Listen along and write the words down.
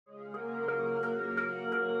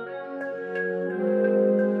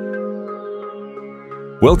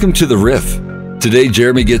Welcome to the Riff. Today,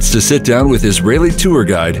 Jeremy gets to sit down with Israeli tour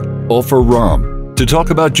guide Opher Rom to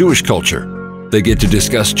talk about Jewish culture. They get to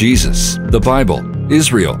discuss Jesus, the Bible,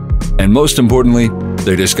 Israel, and most importantly,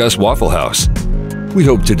 they discuss Waffle House. We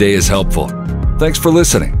hope today is helpful. Thanks for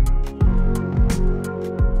listening.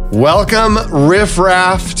 Welcome, Riff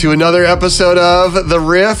Raff, to another episode of The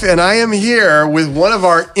Riff, and I am here with one of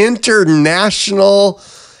our international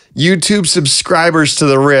YouTube subscribers to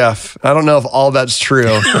The Riff. I don't know if all that's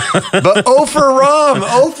true, but Opher Rom.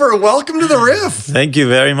 Opher, welcome to The Riff. Thank you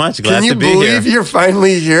very much. Glad to be here. Can you believe you're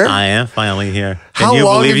finally here? I am finally here. How Can you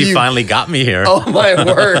long believe have you finally got me here? Oh my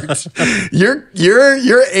word. You're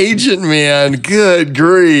agent, man. Good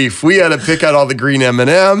grief. We had to pick out all the green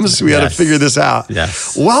M&Ms. We had to figure this out.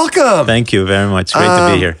 Yes. Welcome. Thank you very much. Great to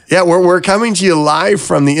be here. Yeah, we're coming to you live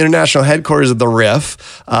from the international headquarters of the Riff,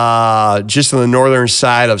 just on the northern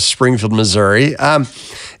side of Springfield, Missouri.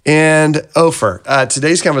 And Opher,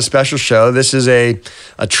 today's kind of a special show. This is a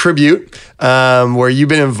tribute where you've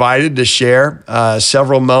been invited to share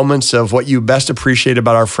several moments of what you best appreciate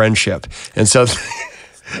about our friendship. And so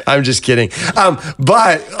I'm just kidding.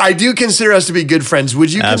 But I do consider us to be good friends.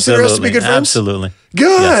 Would you consider us to be good friends? Absolutely.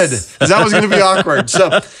 Good, because that was going to be awkward.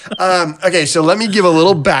 So, okay, so let me give a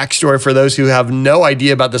little backstory for those who have no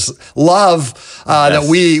idea about this love that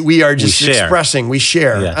we are just expressing. We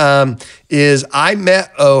share. Yes. Is I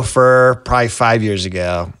met Opher probably 5 years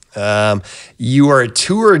ago. You are a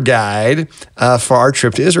tour guide for our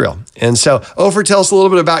trip to Israel. And so, Opher, tell us a little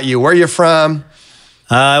bit about you. Where are you from?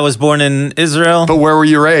 I was born in Israel. But where were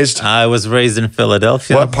you raised? I was raised in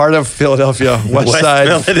Philadelphia. What part of Philadelphia? West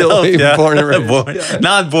side Philadelphia. Born and raised.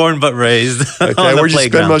 Not born, but raised. Okay, where'd you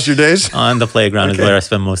spend most of your days? On the playground is where I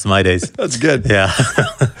spend most of my days. That's good. Yeah.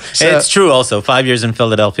 It's true also. 5 years in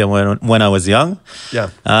Philadelphia when I was young. Yeah.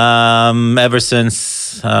 Ever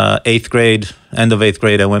since eighth grade, end of eighth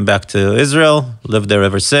grade, I went back to Israel, lived there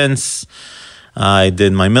ever since. I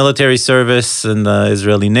did my military service in the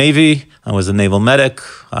Israeli Navy. I was a naval medic.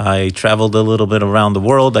 I traveled a little bit around the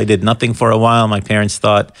world. I did nothing for a while. My parents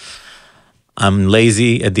thought I'm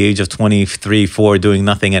lazy at the age of 23, 4, doing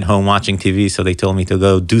nothing at home, watching TV. So they told me to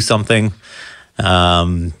go do something.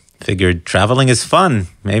 Figured traveling is fun.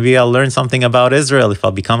 Maybe I'll learn something about Israel if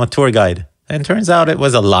I'll become a tour guide. And turns out it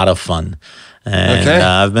was a lot of fun. And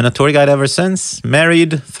I've been a tour guide ever since.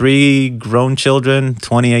 Married, 3 grown children,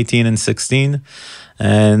 2018 and 16.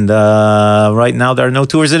 And right now there are no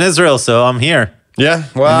tours in Israel, so I'm here. Yeah,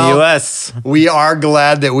 well, in the U.S. We are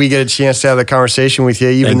glad that we get a chance to have the conversation with you,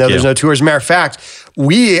 even though there's no tours. Matter of fact,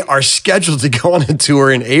 we are scheduled to go on a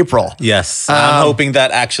tour in April. Yes, I'm hoping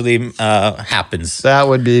that actually happens. That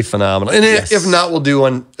would be phenomenal. And if not, we'll do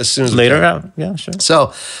one as soon as later. We can. Yeah, sure.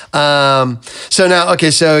 So, so now,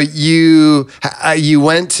 okay, so you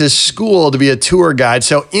went to school to be a tour guide.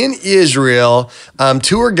 So in Israel,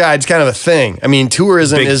 tour guide's kind of a thing. I mean,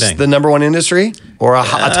 tourism is the number one industry or a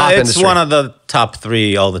top industry? It's one of the top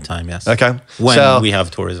 3 all the time, yes. Okay. When we have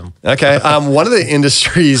tourism. Okay. One of the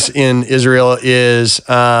industries in Israel is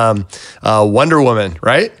Wonder Woman,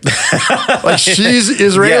 right? Like she's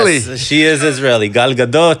Israeli. Yes, she is Israeli. Gal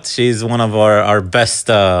Gadot, she's one of our best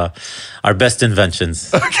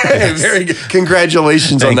inventions. Okay, yes. Very good.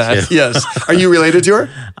 Congratulations on that. You. Yes. Are you related to her?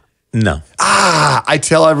 No. I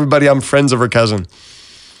tell everybody I'm friends of her cousin.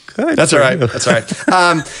 Good. That's all right. That's all right.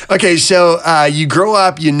 Okay, so you grow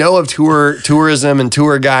up, you know of tourism and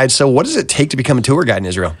tour guides. So what does it take to become a tour guide in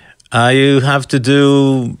Israel? You have to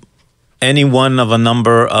do any one of a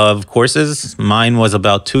number of courses. Mine was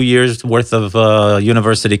about 2 years worth of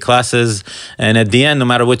university classes. And at the end, no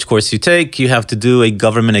matter which course you take, you have to do a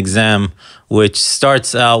government exam, which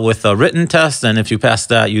starts out with a written test. And if you pass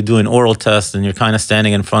that, you do an oral test, and you're kind of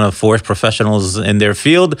standing in front of 4 professionals in their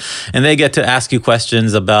field. And they get to ask you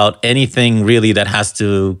questions about anything really that has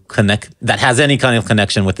any kind of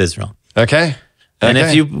connection with Israel. Okay. And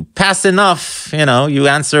if you pass enough, you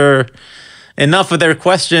answer enough of their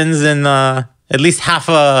questions in at least half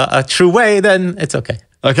a true way, then it's okay.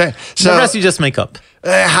 Okay. So the rest you just make up.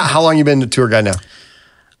 How long you been a tour guide now?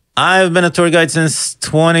 I've been a tour guide since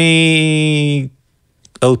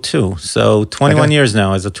 2002. So 21 years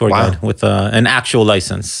now as a tour guide with an actual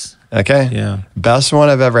license. Okay. Yeah. Best one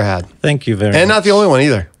I've ever had. Thank you very much. And not the only one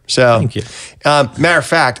either. So thank you. Matter of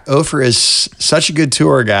fact, Opher is such a good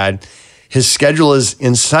tour guide. His schedule is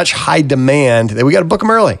in such high demand that we got to book him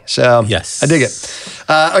early. So yes, I dig it.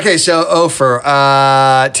 Okay, so Opher,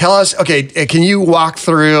 tell us, can you walk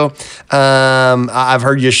through, I've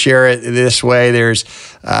heard you share it this way. There's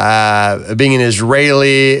being an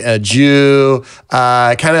Israeli, a Jew,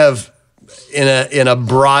 kind of in a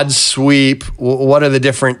broad sweep. What are the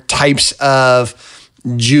different types of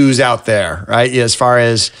Jews out there, right? As far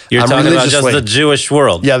as You're talking about just the Jewish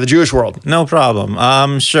world. Yeah, the Jewish world. No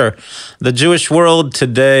problem. Sure. The Jewish world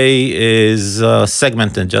today is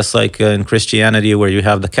segmented, just like in Christianity, where you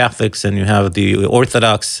have the Catholics and you have the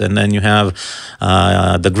Orthodox, and then you have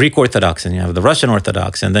the Greek Orthodox, and you have the Russian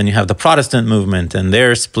Orthodox, and then you have the Protestant movement, and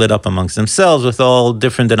they're split up amongst themselves with all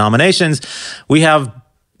different denominations. We have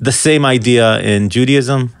the same idea in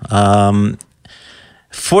Judaism.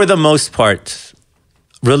 For the most part,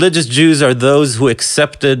 religious Jews are those who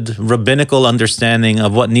accepted rabbinical understanding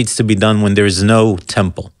of what needs to be done when there is no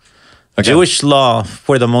temple. Okay. Jewish law,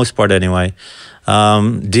 for the most part anyway,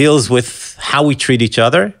 deals with how we treat each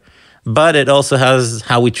other, but it also has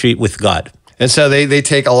how we treat with God. And so they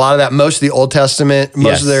take a lot of that, most of the Old Testament,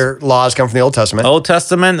 most of their laws come from the Old Testament. Old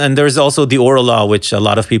Testament, and there's also the oral law, which a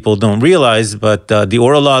lot of people don't realize, but the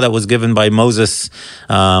oral law that was given by Moses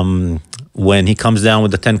when he comes down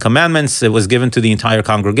with the 10 Commandments, it was given to the entire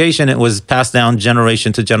congregation. It was passed down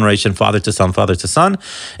generation to generation, father to son,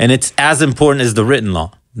 and it's as important as the written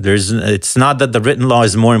law. It's not that the written law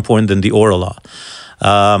is more important than the oral law.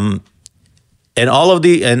 And all of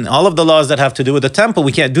the laws that have to do with the temple,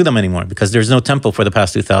 we can't do them anymore because there's no temple for the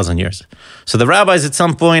past 2,000 years. So the rabbis at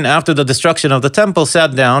some point after the destruction of the temple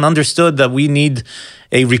sat down, understood that we need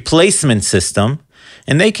a replacement system,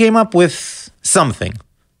 and they came up with something.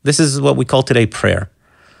 This is what we call today prayer.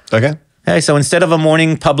 Okay. Okay, so instead of a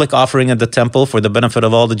morning public offering at the temple for the benefit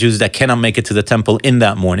of all the Jews that cannot make it to the temple in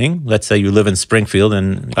that morning, let's say you live in Springfield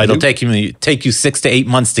and it'll take you 6 to 8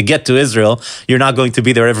 months to get to Israel, you're not going to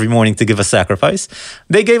be there every morning to give a sacrifice.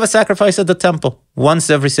 They gave a sacrifice at the temple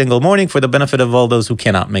once every single morning for the benefit of all those who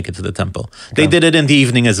cannot make it to the temple. Okay. They did it in the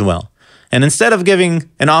evening as well. And instead of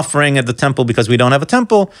giving an offering at the temple because we don't have a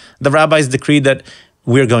temple, the rabbis decreed that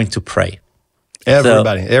we're going to pray.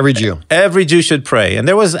 Everybody, every Jew. Every Jew should pray. And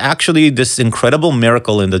there was actually this incredible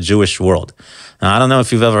miracle in the Jewish world. Now, I don't know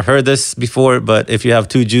if you've ever heard this before, but if you have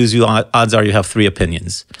 2 Jews, odds are you have 3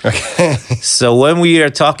 opinions. Okay. So when we are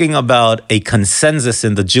talking about a consensus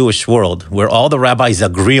in the Jewish world where all the rabbis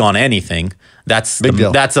agree on anything, that's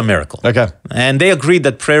a miracle. Okay. And they agreed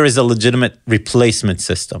that prayer is a legitimate replacement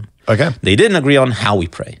system. Okay. They didn't agree on how we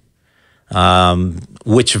pray.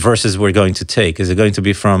 Which verses we're going to take. Is it going to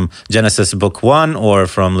be from Genesis book 1 or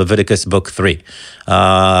from Leviticus book 3?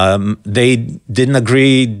 They didn't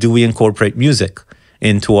agree, do we incorporate music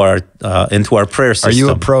into our prayer system? Are you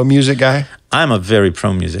a pro music guy? I'm a very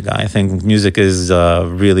pro music guy. I think music is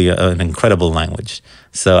really an incredible language.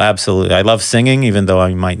 So absolutely. I love singing, even though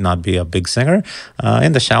I might not be a big singer.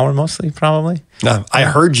 In the shower mostly, probably. No, I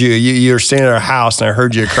heard you. You were staying at our house, and I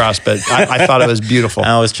heard you across, but I thought it was beautiful.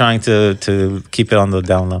 I was trying to keep it on the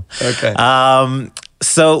down low. Okay.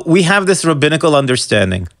 So we have this rabbinical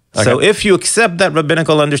understanding. Okay. So if you accept that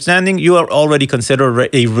rabbinical understanding, you are already considered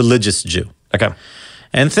a religious Jew. Okay.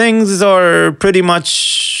 And things are pretty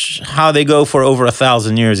much how they go for over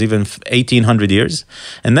 1,000 years, even 1,800 years.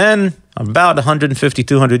 And then about 150,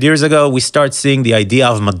 200 years ago, we start seeing the idea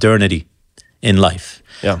of modernity in life.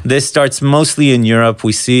 Yeah. This starts mostly in Europe.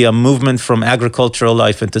 We see a movement from agricultural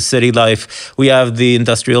life into city life. We have the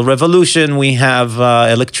Industrial Revolution. We have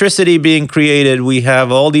electricity being created. We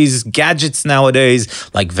have all these gadgets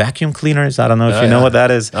nowadays, like vacuum cleaners. I don't know if you know what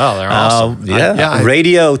that is. Oh, they're awesome.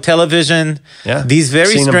 Radio, television. Yeah. These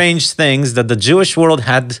very strange things that the Jewish world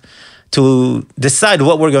had to decide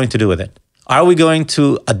what we're going to do with it. Are we going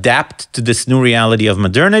to adapt to this new reality of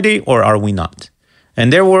modernity, or are we not?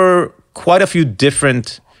 And there were quite a few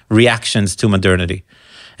different reactions to modernity.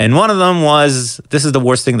 And one of them was, this is the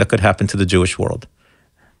worst thing that could happen to the Jewish world.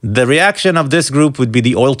 The reaction of this group would be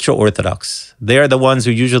the ultra-Orthodox. They are the ones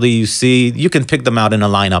who usually you can pick them out in a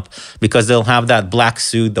lineup because they'll have that black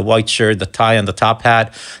suit, the white shirt, the tie, and the top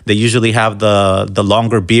hat. They usually have the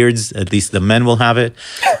longer beards. At least the men will have it.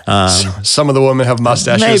 Some of the women have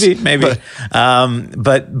mustaches. Maybe.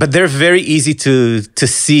 But they're very easy to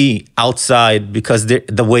see outside because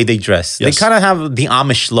the way they dress. Yes. They kind of have the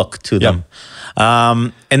Amish look to them.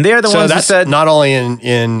 And they're the ones who said, not only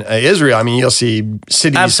in Israel. I mean, you'll see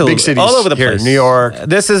cities, big cities all over the here, place. New York.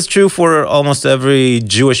 This is true for almost every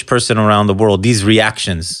Jewish person around the world. These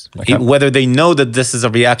reactions, whether they know that this is a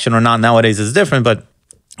reaction or not nowadays is different. But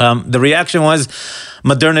the reaction was,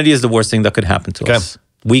 modernity is the worst thing that could happen to us.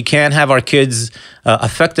 We can't have our kids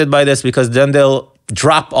affected by this because then they'll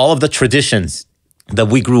drop all of the traditions that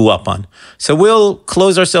we grew up on. So we'll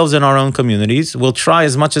close ourselves in our own communities. We'll try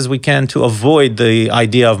as much as we can to avoid the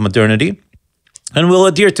idea of modernity. And we'll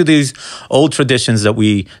adhere to these old traditions that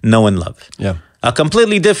we know and love. Yeah. A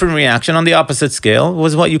completely different reaction on the opposite scale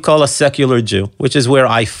was what you call a secular Jew, which is where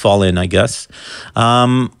I fall in, I guess.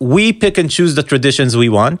 We pick and choose the traditions we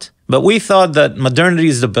want, but we thought that modernity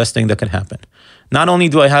is the best thing that could happen. Not only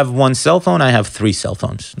do I have one cell phone, I have 3 cell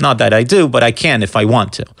phones. Not that I do, but I can if I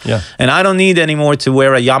want to. Yeah. And I don't need anymore to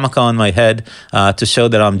wear a yarmulke on my head to show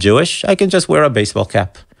that I'm Jewish. I can just wear a baseball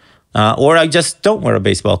cap. Or I just don't wear a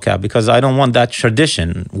baseball cap because I don't want that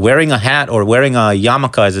tradition. Wearing a hat or wearing a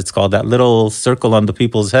yarmulke, as it's called, that little circle on the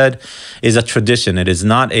people's head, is a tradition. It is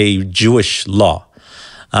not a Jewish law.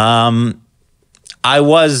 I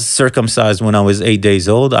was circumcised when I was 8 days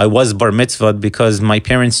old. I was bar mitzvahed because my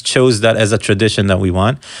parents chose that as a tradition that we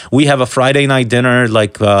want. We have a Friday night dinner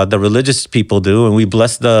like the religious people do, and we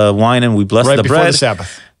bless the wine and we bless the bread. Right before the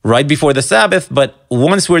Sabbath. Right before the Sabbath. But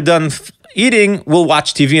once we're done eating, we'll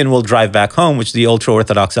watch TV and we'll drive back home, which the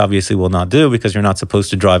ultra-Orthodox obviously will not do because you're not supposed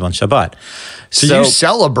to drive on Shabbat. So you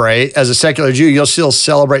celebrate, as a secular Jew, you'll still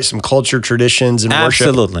celebrate some culture, traditions, and worship.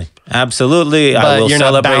 Absolutely. But I will you're not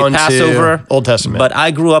celebrate bound Passover. to Old Testament. But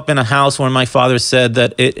I grew up in a house where my father said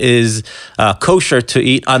that it is kosher to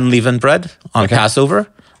eat unleavened bread on Passover,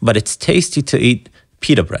 but it's tasty to eat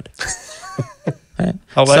pita bread. Right?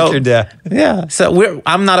 I like your dad. Yeah. So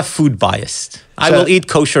I'm not a food biased. I will eat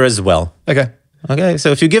kosher as well. Okay.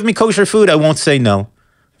 So if you give me kosher food, I won't say no.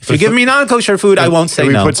 If you give me non-kosher food, I won't say no.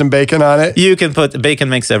 Can we put some bacon on it? You can put bacon,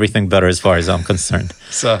 makes everything better as far as I'm concerned.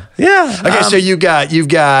 Yeah. Okay, so you've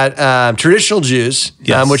got traditional Jews,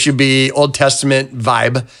 which would be Old Testament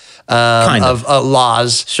vibe of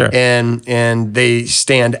laws. Sure. And they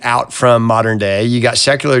stand out from modern day. You got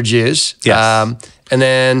secular Jews. Yes. And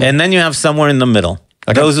then you have somewhere in the middle.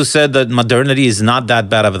 Okay. Those who said that modernity is not that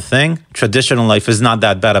bad of a thing, traditional life is not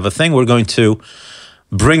that bad of a thing, we're going to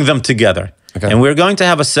bring them together. Okay. And we're going to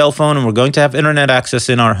have a cell phone and we're going to have internet access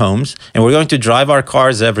in our homes and we're going to drive our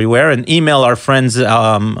cars everywhere and email our friends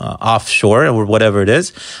offshore or whatever it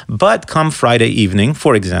is. But come Friday evening,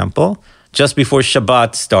 for example, just before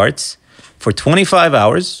Shabbat starts, for 25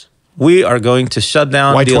 hours, we are going to shut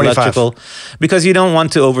down the electrical because you don't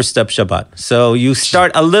want to overstep Shabbat. So you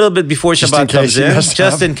start a little bit before Shabbat comes in,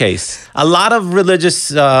 just in case. A lot of religious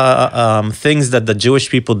things that the Jewish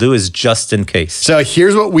people do is just in case. So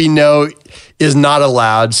here's what we know is not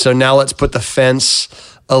allowed. So now let's put the fence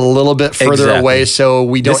a little bit further away so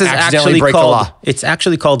we don't accidentally break the law. It's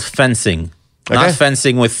actually called fencing. Not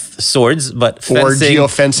fencing with swords, but fencing. Or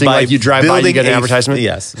geofencing, like you drive by, you get an advertisement?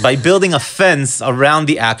 Yes, by building a fence around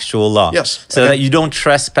the actual law. Yes. So that you don't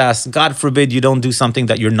trespass. God forbid you don't do something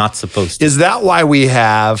that you're not supposed to. Is that why we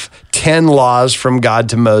have 10 laws from God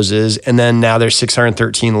to Moses, and then now there's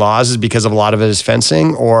 613 laws? Is because of a lot of it is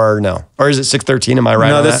fencing, or no? Or is it 613? Am I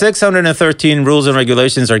right on that? No, the 613 rules and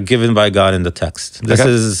regulations are given by God in the text.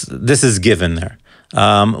 This is given there.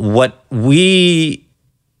 What we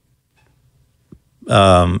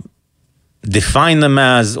define them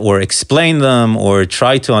as or explain them or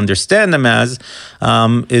try to understand them as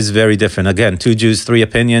is very different. Again, 2 Jews, 3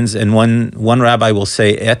 opinions, and one rabbi will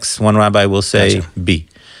say X, one rabbi will say B.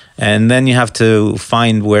 And then you have to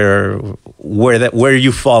find where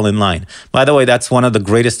you fall in line. By the way, that's one of the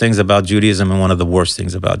greatest things about Judaism and one of the worst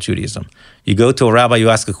things about Judaism. You go to a rabbi, you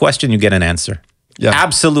ask a question, you get an answer. Yeah.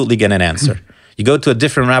 Absolutely get an answer. You go to a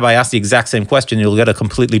different rabbi, ask the exact same question, you'll get a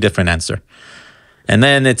completely different answer. And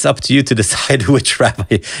then it's up to you to decide which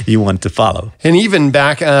rabbi you want to follow. And even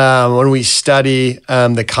back when we study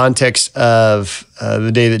the context of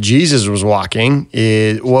the day that Jesus was walking,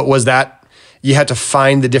 what was that? You had to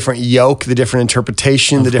find the different yoke, the different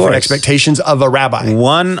interpretation, the different expectations of a rabbi.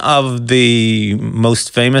 One of the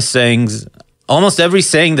most famous sayings, almost every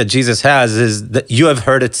saying that Jesus has is that you have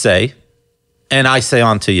heard it say, and I say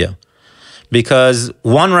unto you. Because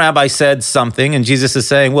one rabbi said something, and Jesus is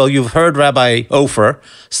saying, well, you've heard Rabbi Opher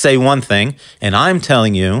say one thing, and I'm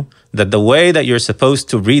telling you that the way that you're supposed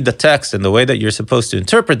to read the text and the way that you're supposed to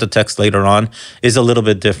interpret the text later on is a little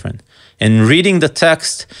bit different. And reading the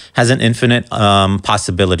text has an infinite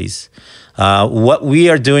possibilities. What we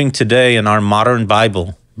are doing today in our modern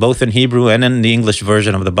Bible, both in Hebrew and in the English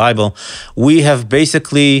version of the Bible, we have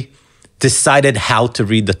basically decided how to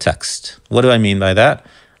read the text. What do I mean by that?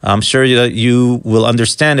 I'm sure that you will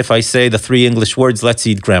understand if I say the 3 English words, let's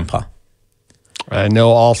eat grandpa. I know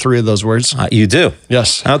all 3 of those words. You do?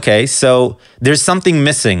 Yes. Okay, so there's something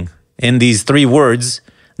missing in these 3 words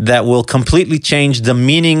that will completely change the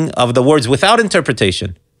meaning of the words without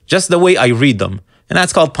interpretation, just the way I read them. And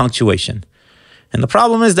that's called punctuation. And the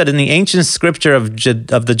problem is that in the ancient scripture of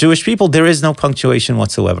the Jewish people, there is no punctuation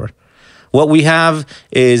whatsoever. What we have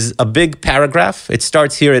is a big paragraph. It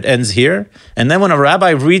starts here, it ends here. And then when a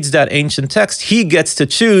rabbi reads that ancient text, he gets to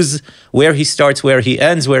choose where he starts, where he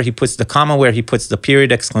ends, where he puts the comma, where he puts the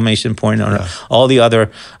period, exclamation point, or all the other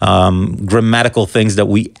grammatical things that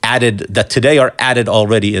we added, that today are added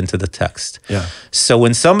already into the text. Yeah. So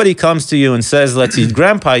when somebody comes to you and says, let's eat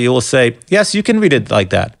grandpa, you will say, yes, you can read it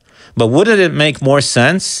like that. But wouldn't it make more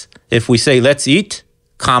sense if we say, let's eat,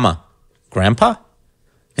 comma, grandpa?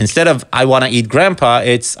 Instead of I want to eat grandpa,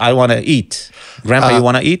 it's I want to eat. Grandpa, you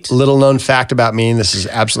want to eat? Little known fact about me, and this is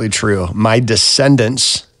absolutely true. My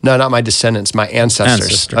descendants, no, not my descendants, my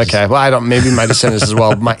ancestors. Okay, well, maybe my descendants as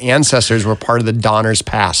well. My ancestors were part of the Donner's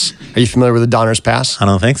Pass. Are you familiar with the Donner's Pass? I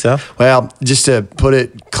don't think so. Well, just to put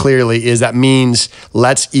it clearly, is that means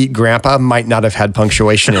let's eat grandpa might not have had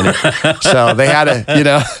punctuation in it. So they had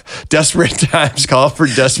desperate times call for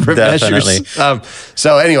desperate measures.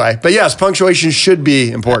 So anyway, but yes, punctuation should be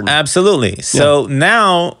important. Absolutely. So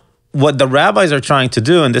now what the rabbis are trying to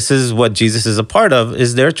do, and this is what Jesus is a part of,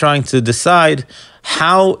 is they're trying to decide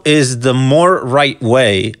how is the more right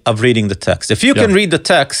way of reading the text. If you can read the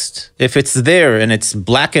text, if it's there and it's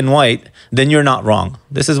black and white, then you're not wrong.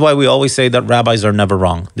 This is why we always say that rabbis are never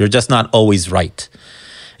wrong. They're just not always right.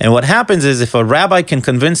 And what happens is if a rabbi can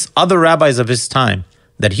convince other rabbis of his time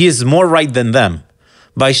that he is more right than them,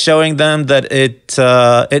 by showing them that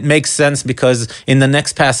it makes sense because in the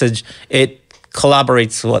next passage it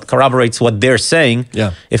corroborates what they're saying.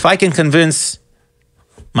 Yeah. If I can convince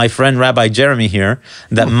my friend Rabbi Jeremy here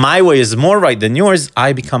that my way is more right than yours,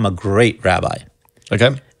 I become a great rabbi.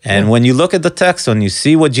 Okay. And when you look at the text, when you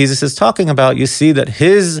see what Jesus is talking about, you see that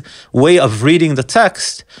his way of reading the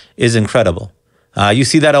text is incredible. You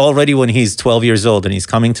see that already when he's 12 years old and he's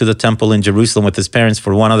coming to the temple in Jerusalem with his parents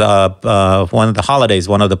for one of the holidays,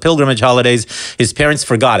 one of the pilgrimage holidays. His parents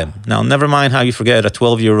forgot him. Now, never mind how you forget a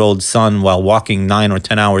 12-year-old son while walking 9 or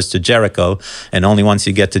 10 hours to Jericho, and only once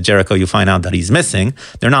you get to Jericho you find out that he's missing.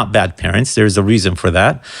 They're not bad parents. There's a reason for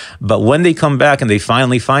that. But when they come back and they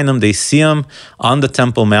finally find him, they see him on the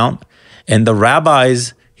Temple Mount, and the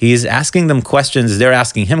rabbis, he's asking them questions. They're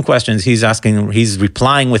asking him questions. He's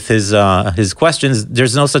replying with his questions.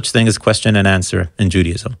 There's no such thing as question and answer in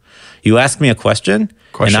Judaism. You ask me a question,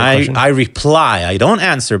 I reply. I don't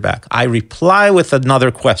answer back. I reply with another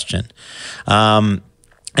question. And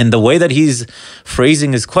the way that he's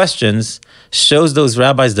phrasing his questions shows those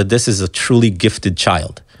rabbis that this is a truly gifted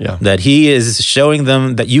child. Yeah. That he is showing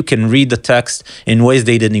them that you can read the text in ways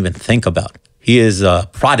they didn't even think about. He is a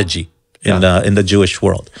prodigy in the Jewish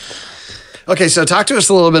world. Okay, so talk to us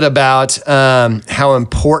a little bit about how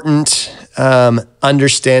important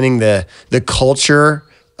understanding the culture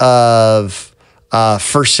of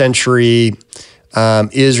first century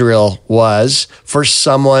Israel was for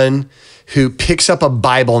someone who picks up a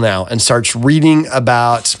Bible now and starts reading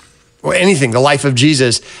about anything, the life of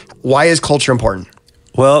Jesus. Why is culture important?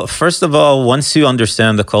 Well, first of all, once you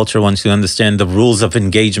understand the culture, once you understand the rules of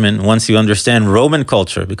engagement, once you understand Roman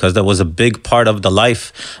culture, because that was a big part of the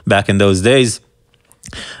life back in those days,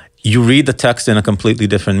 you read the text in a completely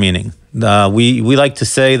different meaning. We like to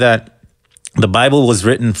say that the Bible was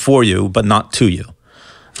written for you, but not to you.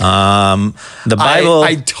 The Bible.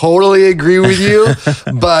 I totally agree with you,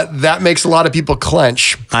 but that makes a lot of people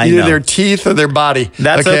clench. Either their teeth or their body.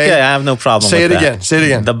 That's okay. I have no problem with that. Say it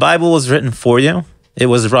again. The Bible was written for you. It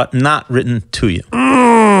was not written to you.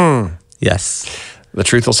 Yes. The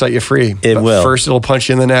truth will set you free. It will. First, it'll punch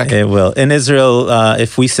you in the neck. It will. In Israel,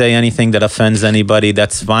 if we say anything that offends anybody,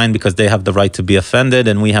 that's fine because they have the right to be offended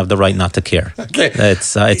and we have the right not to care. Okay.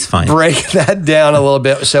 It's fine. Break that down a little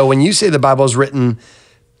bit. So when you say the Bible is written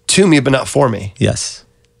to me but not for me. Yes.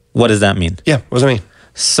 What does that mean? Yeah, what does that mean?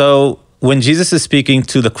 So when Jesus is speaking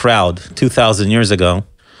to the crowd 2,000 years ago,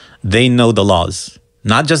 they know the laws,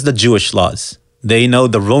 not just the Jewish laws. They know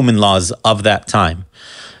the Roman laws of that time.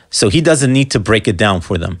 So he doesn't need to break it down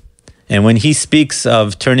for them. And when he speaks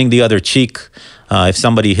of turning the other cheek, if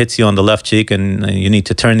somebody hits you on the left cheek and you need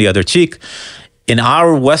to turn the other cheek, in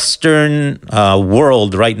our Western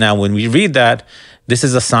world right now, when we read that, this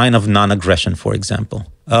is a sign of non-aggression, for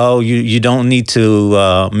example. Oh, you don't need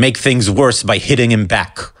to make things worse by hitting him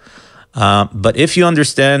back. But if you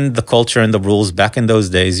understand the culture and the rules back in those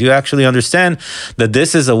days, you actually understand that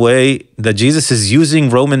this is a way that Jesus is using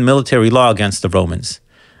Roman military law against the Romans.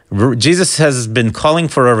 Jesus has been calling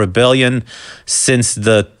for a rebellion since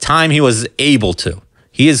the time he was able to.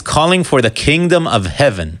 He is calling for the kingdom of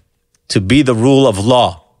heaven to be the rule of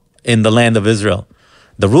law in the land of Israel.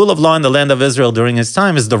 The rule of law in the land of Israel during his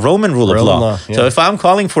time is the Roman rule of law. Yeah. So if I'm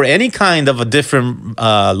calling for any kind of a different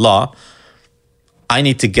law, I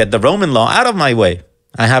need to get the Roman law out of my way.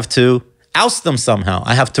 I have to oust them somehow.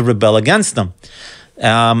 I have to rebel against them.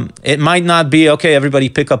 It might not be, okay, everybody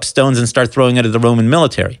pick up stones and start throwing it at the Roman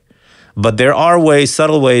military. But there are ways,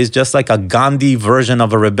 subtle ways, just like a Gandhi version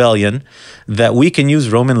of a rebellion, that we can use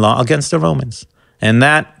Roman law against the Romans. And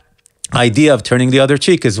that idea of turning the other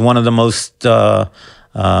cheek is one of the most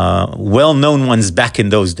well-known ones back in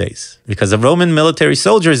those days. Because a Roman military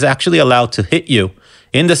soldier is actually allowed to hit you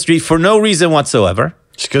in the street for no reason whatsoever.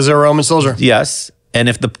 Just because they're a Roman soldier. Yes. And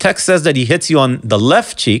if the text says that he hits you on the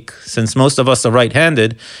left cheek, since most of us are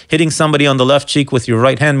right-handed, hitting somebody on the left cheek with your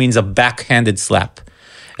right hand means a backhanded slap.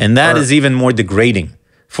 And that is even more degrading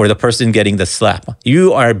for the person getting the slap.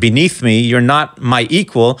 You are beneath me. You're not my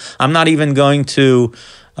equal. I'm not even going to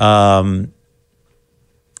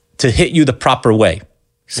hit you the proper way.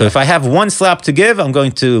 So if I have one slap to give, I'm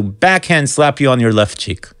going to backhand slap you on your left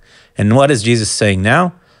cheek. And what is Jesus saying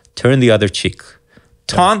now? Turn the other cheek.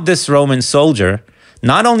 Taunt this Roman soldier,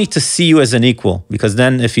 not only to see you as an equal, because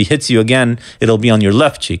then if he hits you again, it'll be on your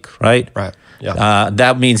left cheek, right? Right. Yeah.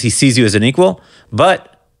 That means he sees you as an equal. But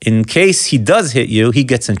in case he does hit you, he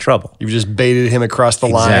gets in trouble. You've just baited him across the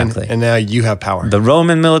line, and now you have power. The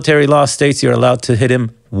Roman military law states you're allowed to hit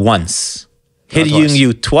him once. Hitting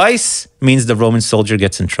you twice means the Roman soldier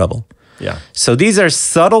gets in trouble. Yeah. So these are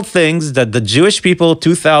subtle things that the Jewish people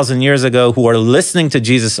 2,000 years ago who are listening to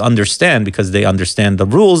Jesus understand, because they understand the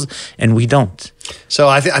rules and we don't. So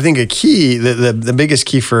I think a key, the biggest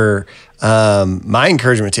key for my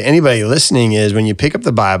encouragement to anybody listening is when you pick up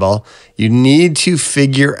the Bible, you need to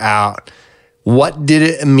figure out what did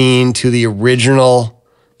it mean to the original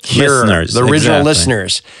listeners, the original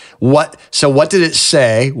listeners. So what did it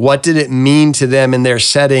say? What did it mean to them in their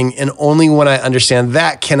setting? And only when I understand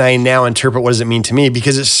that can I now interpret what does it mean to me,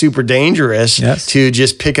 because it's super dangerous to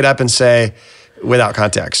just pick it up and say without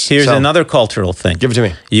context. Here's another cultural thing. Give it to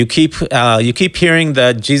me. You keep hearing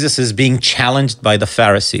that Jesus is being challenged by the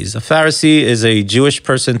Pharisees. A Pharisee is a Jewish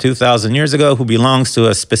person 2,000 years ago who belongs to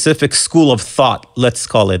a specific school of thought, let's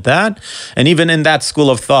call it that. And even in that school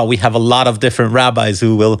of thought, we have a lot of different rabbis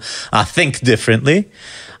who will think differently.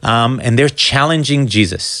 And they're challenging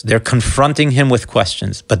Jesus. They're confronting him with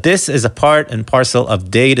questions. But this is a part and parcel of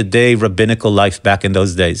day-to-day rabbinical life back in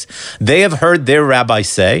those days. They have heard their rabbi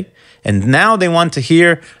say, and now they want to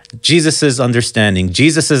hear Jesus's understanding,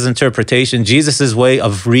 Jesus's interpretation, Jesus's way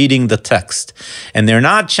of reading the text. And they're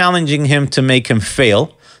not challenging him to make him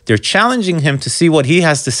fail. They're challenging him to see what he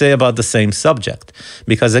has to say about the same subject.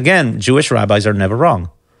 Because again, Jewish rabbis are never wrong.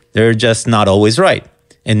 They're just not always right.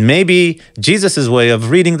 And maybe Jesus's way of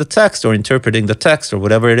reading the text or interpreting the text or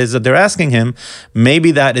whatever it is that they're asking him, maybe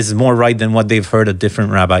that is more right than what they've heard a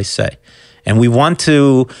different rabbi say. And we want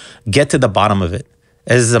to get to the bottom of it.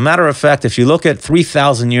 As a matter of fact, if you look at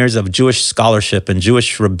 3,000 years of Jewish scholarship and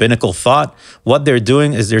Jewish rabbinical thought, what they're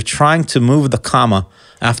doing is they're trying to move the comma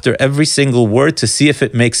after every single word to see if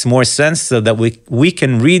it makes more sense, so that we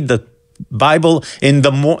can read the Bible in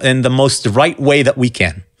the most right way that we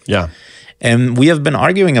can. Yeah. And we have been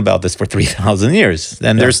arguing about this for 3,000 years,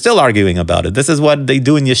 and they're still arguing about it. This is what they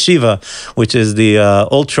do in yeshiva, which is the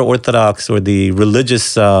ultra-Orthodox or the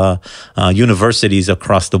religious universities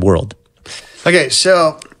across the world. Okay,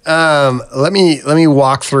 so let me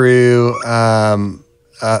walk through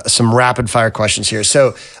some rapid fire questions here.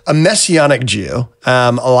 So a Messianic Jew,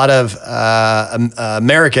 a lot of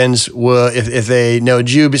Americans will, if they know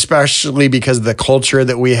Jew, especially because of the culture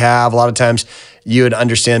that we have, a lot of times you would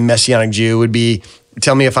understand Messianic Jew would be,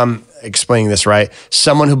 tell me if I'm explaining this right,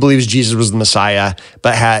 someone who believes Jesus was the Messiah,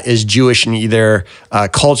 but is Jewish in either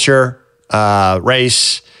culture,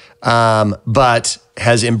 race, but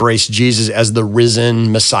has embraced Jesus as the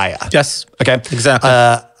risen Messiah. Yes. Okay. Exactly.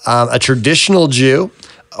 A traditional Jew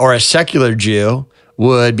or a secular Jew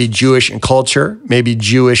would be Jewish in culture, maybe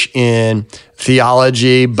Jewish in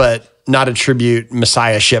theology, but not attribute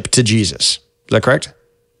messiahship to Jesus. Is that correct?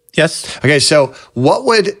 Yes. Okay. So what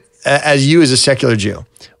would, as you as a secular Jew,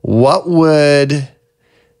 what would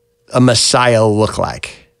a Messiah look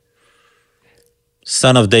like?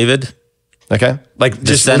 Son of David. Okay. Like just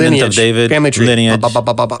descendant lineage, of David, family tree. lineage. Ba, ba,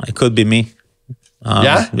 ba, ba, ba. It could be me.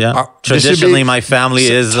 Yeah? Yeah. Traditionally, my family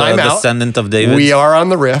is a descendant of David. We are on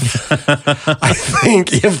the Riff. I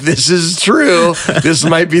think if this is true, this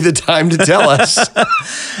might be the time to tell us.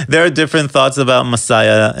 There are different thoughts about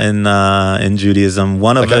Messiah in Judaism.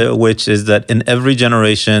 One of which is that in every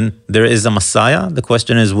generation, there is a Messiah. The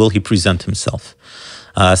question is, will he present himself?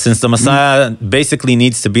 Since the Messiah basically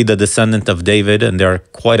needs to be the descendant of David, and there are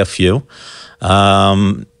quite a few,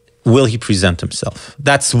 will he present himself?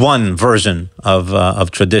 That's one version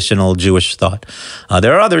of traditional Jewish thought.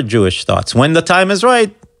 There are other Jewish thoughts. When the time is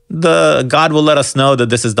right, God will let us know that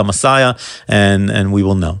this is the Messiah, and we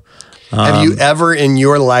will know. Have you ever in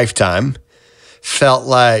your lifetime felt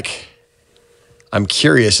like, I'm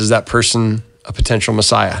curious, is that person a potential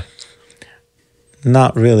Messiah?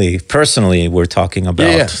 Not really. Personally, we're talking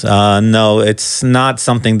about. Yeah. No, it's not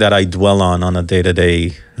something that I dwell on a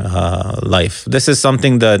day-to-day life. This is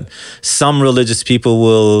something that some religious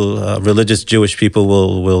people religious Jewish people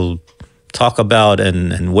will talk about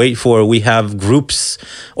and wait for. We have groups,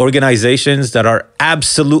 organizations that are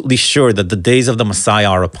absolutely sure that the days of the Messiah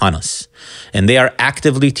are upon us. And they are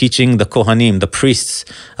actively teaching the Kohanim, the priests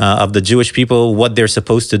of the Jewish people, what they're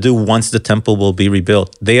supposed to do once the temple will be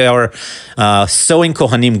rebuilt. They are sewing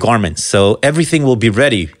Kohanim garments, so everything will be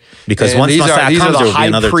ready. Because once Messiah comes, there will be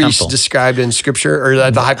another temple. These are the high priests described in Scripture,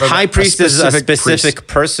 or the high priest is a specific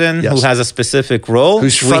person who has a specific role.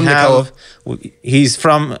 Who's from He's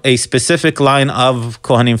from a specific line of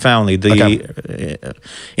Kohanim family.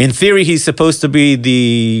 In theory, he's supposed to be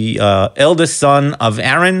the eldest son of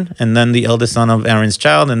Aaron, and then the eldest son of Aaron's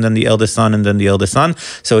child, and then the eldest son, and then the eldest son.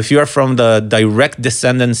 So if you are from the direct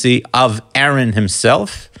descendancy of Aaron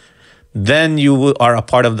himself, then you are a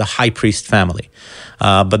part of the high priest family.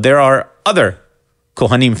 But there are other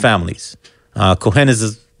Kohanim families. Kohen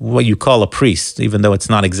is what you call a priest, even though it's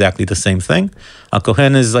not exactly the same thing. A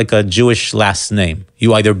Kohen is like a Jewish last name.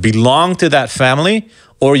 You either belong to that family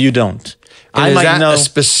or you don't. And is that a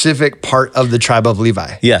specific part of the tribe of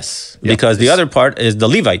Levi? Yes, because the other part is the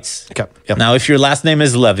Levites. Okay. Yep. Now, if your last name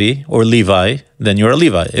is Levi or Levi, then you're a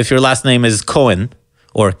Levi. If your last name is Cohen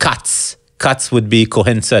or Katz would be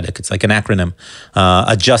Kohen Tzedek. It's like an acronym.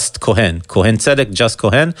 A just Kohen. Kohen Tzedek, just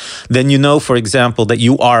Kohen. Then you know, for example, that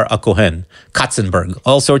you are a Kohen. Katzenberg.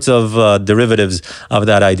 All sorts of derivatives of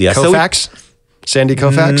that idea. Koufax? Sandy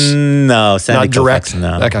Koufax? No, Sandy not direct.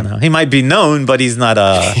 Koufax. No. He might be known, but he's not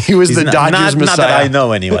a... He was the Dodgers Messiah. Not that I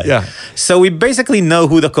know anyway. Yeah. So we basically know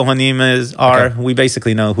who the Kohanim are. Okay. We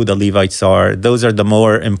basically know who the Levites are. Those are the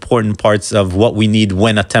more important parts of what we need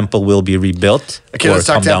when a temple will be rebuilt or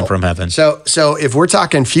come down from heaven. So if we're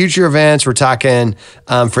talking future events, we're talking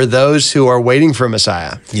for those who are waiting for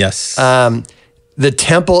Messiah. Yes. The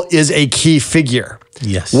temple is a key figure.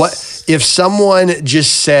 Yes. What if someone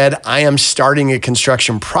just said, I am starting a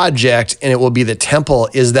construction project and it will be the temple?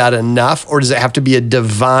 Is that enough? Or does it have to be a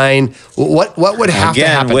divine? What would have to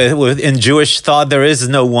happen? In Jewish thought, there is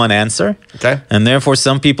no one answer. Okay. And therefore,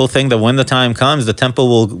 some people think that when the time comes, the temple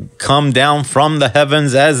will come down from the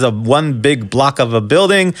heavens as one big block of a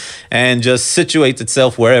building and just situates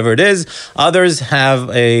itself wherever it is. Others have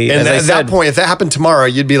And at that point, if that happened tomorrow,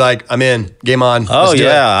 you'd be like, I'm in, game on. Oh,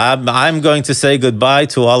 yeah. I'm going to say goodbye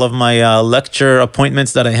to all of my lecture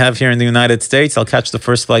appointments that I have here in the United States. I'll catch the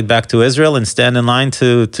first flight back to Israel and stand in line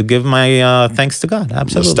to give my thanks to God.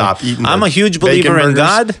 Absolutely. You'll stop eating I'm a huge believer in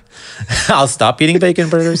God. I'll stop eating bacon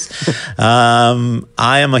burgers. I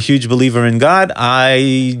am a huge believer in God.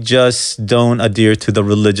 I just don't adhere to the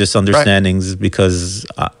religious understandings because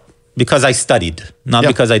I studied, not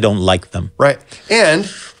because I don't like them. Right. And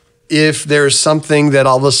if there's something that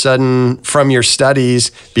all of a sudden from your studies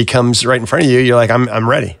becomes right in front of you, you're like, I'm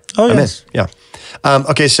ready. Oh, I'm yes. in. Yeah.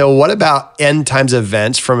 Okay, so what about end times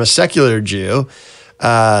events from a secular Jew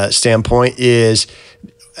standpoint is,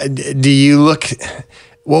 do you look...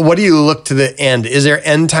 Well, what do you look to the end? Is there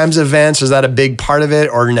end times events? Is that a big part of it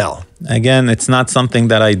or no? Again, it's not something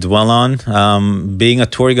that I dwell on. Being a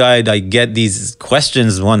tour guide, I get these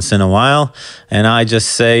questions once in a while, and I just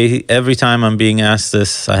say every time I'm being asked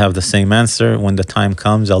this, I have the same answer. When the time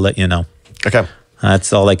comes, I'll let you know. Okay.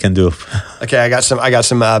 That's all I can do. Okay, I got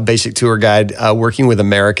some basic tour guide working with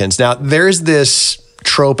Americans. Now, there's this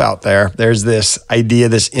trope out there. There's this idea,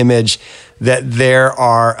 this image that there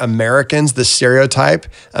are Americans, the stereotype,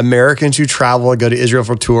 Americans who travel and go to Israel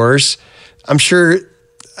for tours. I'm sure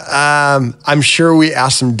we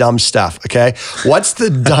asked some dumb stuff, okay? What's the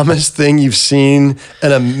dumbest thing you've seen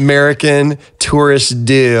an American tourist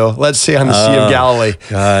do, let's say on the Sea of Galilee?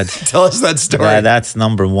 God. Tell us that story. Yeah, that's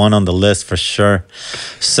number one on the list for sure.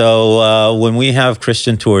 So when we have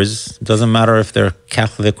Christian tours, it doesn't matter if they're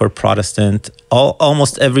Catholic or Protestant,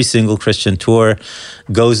 almost every single Christian tour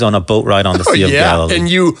goes on a boat ride on the Sea of Galilee. And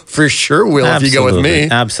you for sure will if you go with me.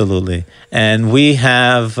 Absolutely. And we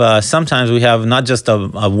have, sometimes we have not just a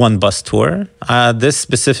one bus tour. This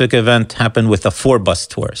specific event happened with a 4-bus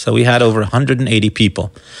tour. So we had over 180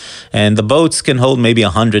 people. And the boats can hold maybe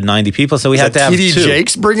 190 people. So we had to have TD two.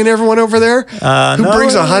 Jake's bringing everyone over there? Who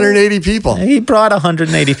brings 180 people? He brought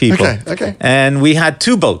 180 people. Okay. And we had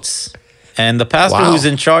 2 boats. And the pastor Wow. who's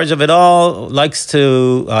in charge of it all likes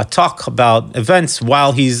to talk about events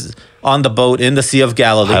while he's on the boat in the Sea of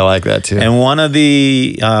Galilee. I like that too. And one of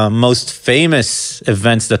the most famous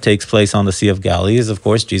events that takes place on the Sea of Galilee is, of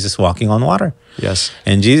course, Jesus walking on water. Yes.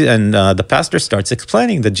 And the pastor starts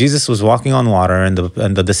explaining that Jesus was walking on water, and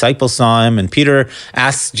the disciples saw him, and Peter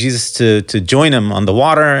asks Jesus to join him on the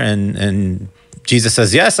water, and Jesus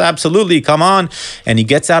says, yes, absolutely, come on. And he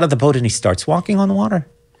gets out of the boat and he starts walking on water.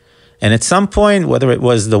 And at some point, whether it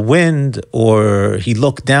was the wind or he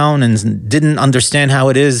looked down and didn't understand how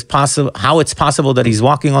it's possible that he's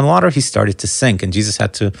walking on water, he started to sink, and Jesus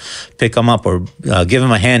had to pick him up or give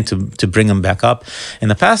him a hand to bring him back up. And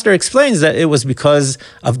the pastor explains that it was because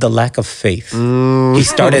of the lack of faith. He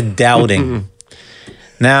started doubting.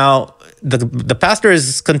 Now, the pastor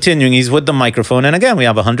is continuing. He's with the microphone. And again, we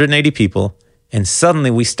have 180 people. And suddenly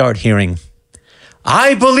we start hearing,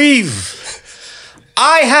 I believe.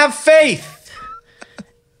 I have faith.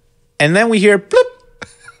 And then we hear bloop.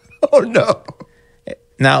 Oh, no.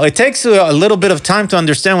 Now, it takes a little bit of time to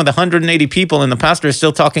understand with 180 people and the pastor is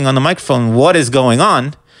still talking on the microphone what is going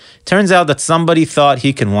on. Turns out that somebody thought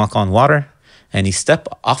he can walk on water, and he stepped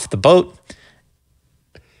off the boat,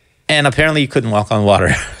 and apparently he couldn't walk on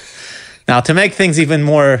water. Now, to make things even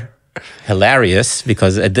more hilarious,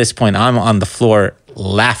 because at this point I'm on the floor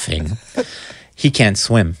laughing, he can't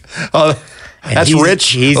swim. Oh, that's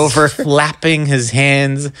He's Opher. flapping his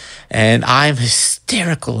hands, and I'm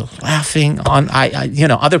hysterical, laughing on.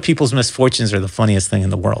 Other people's misfortunes are the funniest thing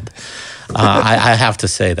in the world. I have to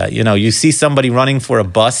say that. You see somebody running for a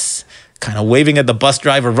bus, kind of waving at the bus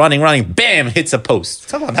driver, running, bam, hits a post.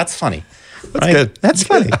 Come on, that's funny. That's right? good. That's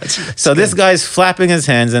funny. So this guy's flapping his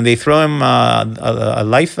hands, and they throw him a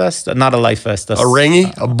life vest, not a life vest, A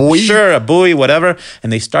ringy? A buoy? Sure, a buoy, whatever.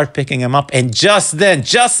 And they start picking him up. And just then,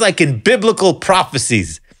 just like in biblical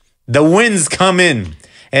prophecies, the winds come in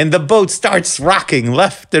and the boat starts rocking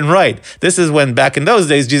left and right. This is when, back in those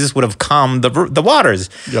days, Jesus would have calmed the waters.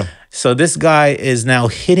 Yeah. So this guy is now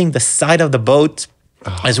hitting the side of the boat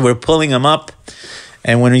as we're pulling him up.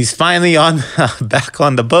 And when he's finally back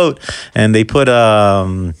on the boat, and they put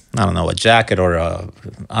a jacket or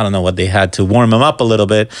I don't know what they had to warm him up a little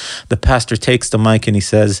bit, the pastor takes the mic and he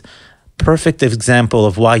says, perfect example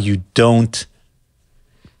of why you don't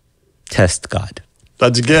test God.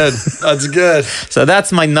 That's good. That's good. So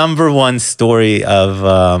that's my number one story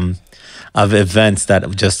of events that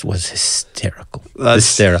just was hysterical.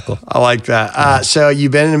 Hysterical. I like that. So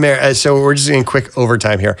you've been in America. So we're just doing quick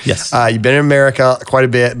overtime here. Yes. You've been in America quite a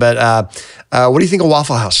bit, but what do you think of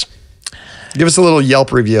Waffle House? Give us a little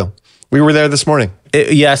Yelp review. We were there this morning.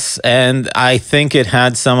 Yes, and I think it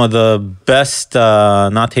had some of the best,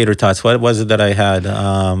 not tater tots. What was it that I had?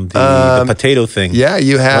 The potato thing. Yeah,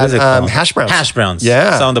 you What had is it called? hash browns. Hash browns.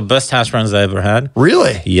 Yeah. Some of the best hash browns I ever had.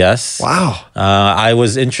 Really? Yes. Wow. I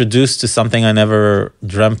was introduced to something I never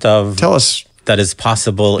dreamt of. Tell us. That is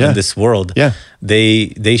possible in this world. Yeah.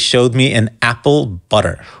 They showed me an apple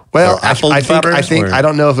butter. Well, Or apple I butter, think or- I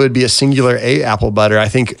don't know if it would be a singular apple butter. I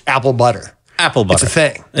think apple butter. Apple butter. It's a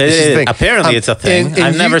thing. It It's a is. thing. Apparently, it's a thing. And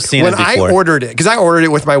I've never seen it when before. I ordered it, because I ordered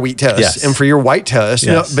it with my wheat toast, Yes. and for your white toast,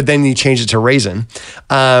 Yes. but then you changed it to raisin.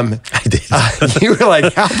 I did. You were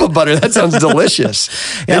like, apple butter, that sounds delicious.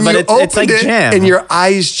 Yeah, and but you it's like opened it, jam. and your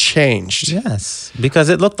eyes changed. Yes, because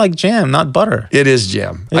it looked like jam, not butter. It is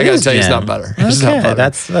jam. I got to is tell you, it's jam. not butter. It's not Okay, butter.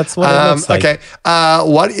 that's what it looks like. Okay.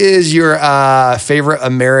 What is your favorite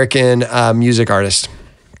American music artist?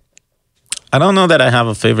 I don't know that I have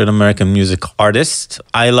a favorite American music artist.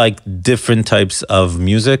 I like different types of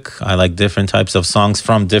music. I like different types of songs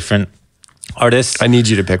from different artists. I need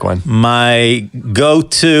you to pick one. My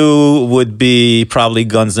go-to would be probably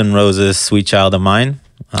Guns N' Roses' "Sweet Child of Mine."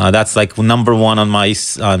 That's like number one on my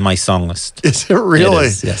song list. Is it really? It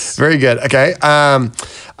is, yes. Very good. Okay.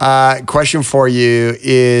 Question for you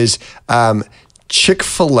is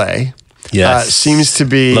Chick-fil-A. Yes. Seems to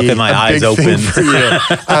be Look at my a eyes big thing open. for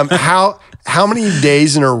you. How many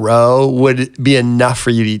days in a row would it be enough for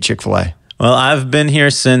you to eat Chick-fil-A? Well, I've been here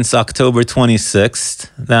since October 26th.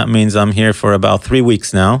 That means I'm here for about 3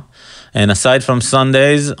 weeks now. And aside from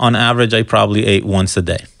Sundays, on average, I probably ate once a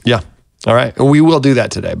day. Yeah. All right. We will do that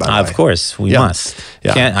today, by the way. Of course, we Yeah. must.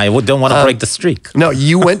 Yeah. I don't want to break the streak. No,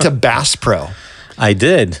 you went to Bass Pro. I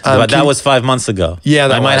did, but that was 5 months ago. Yeah,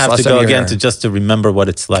 that I might was have last to time go you were again here. to remember what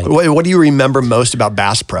it's like. What do you remember most about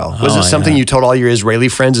Bass Pro? Was it something you told all your Israeli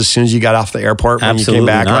friends as soon as you got off the airport when Absolutely you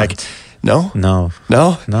came back? not. Like, no? No.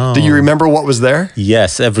 No? No. Do you remember what was there?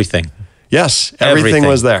 Yes, everything. Yes, everything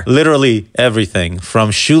was there. Literally everything,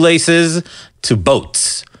 from shoelaces to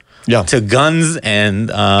boats. to guns and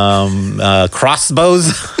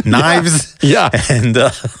crossbows, knives, and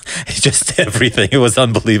just everything. It was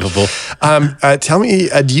unbelievable. Tell me,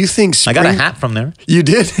 do you think I got a hat from there? You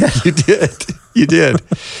did, you did. You did.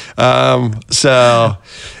 So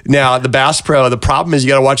now the Bass Pro, the problem is you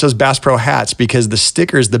got to watch those Bass Pro hats because the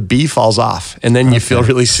stickers, the B falls off and then you feel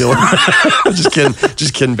really silly. Just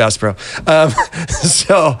kidding, Bass Pro.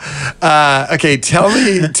 Okay, tell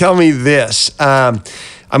me this. I'm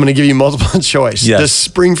going to give you multiple choice. Yes. Does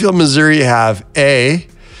Springfield, Missouri have A,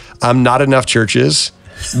 not enough churches,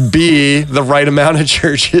 B, the right amount of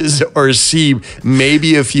churches, or C,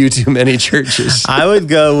 maybe a few too many churches? I would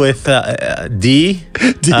go with D,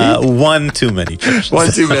 one too many churches.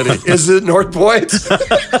 One too many. Is it North Point?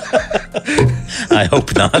 I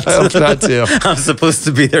hope not. I hope not too. I'm supposed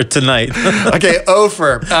to be there tonight. Okay,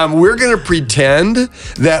 Opher, we're going to pretend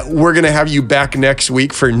that we're going to have you back next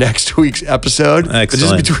week for next week's episode. Excellent. But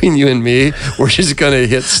just between you and me, we're just going to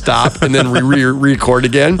hit stop and then record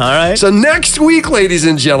again. All right. So next week, ladies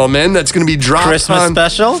and gentlemen, that's going to be dropped Christmas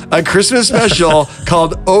special? A Christmas special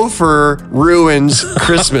called Opher Ruins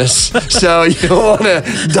Christmas. So you want to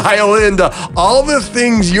dial into all the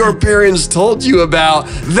things your parents told you about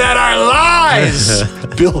that are lies,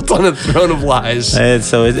 built on a throne of lies. And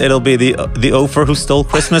so it'll be the Opher who stole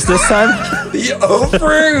Christmas this time? The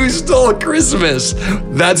Opher who stole Christmas.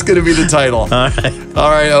 That's going to be the title. All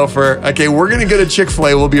right, Opher. Okay, we're going to go to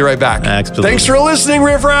Chick-fil-A. We'll be right back. Absolutely. Thanks for listening,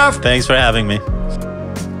 Riff Raff. Thanks for having me.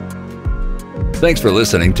 Thanks for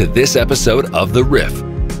listening to this episode of The Riff.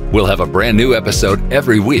 We'll have a brand new episode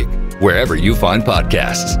every week, wherever you find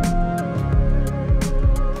podcasts.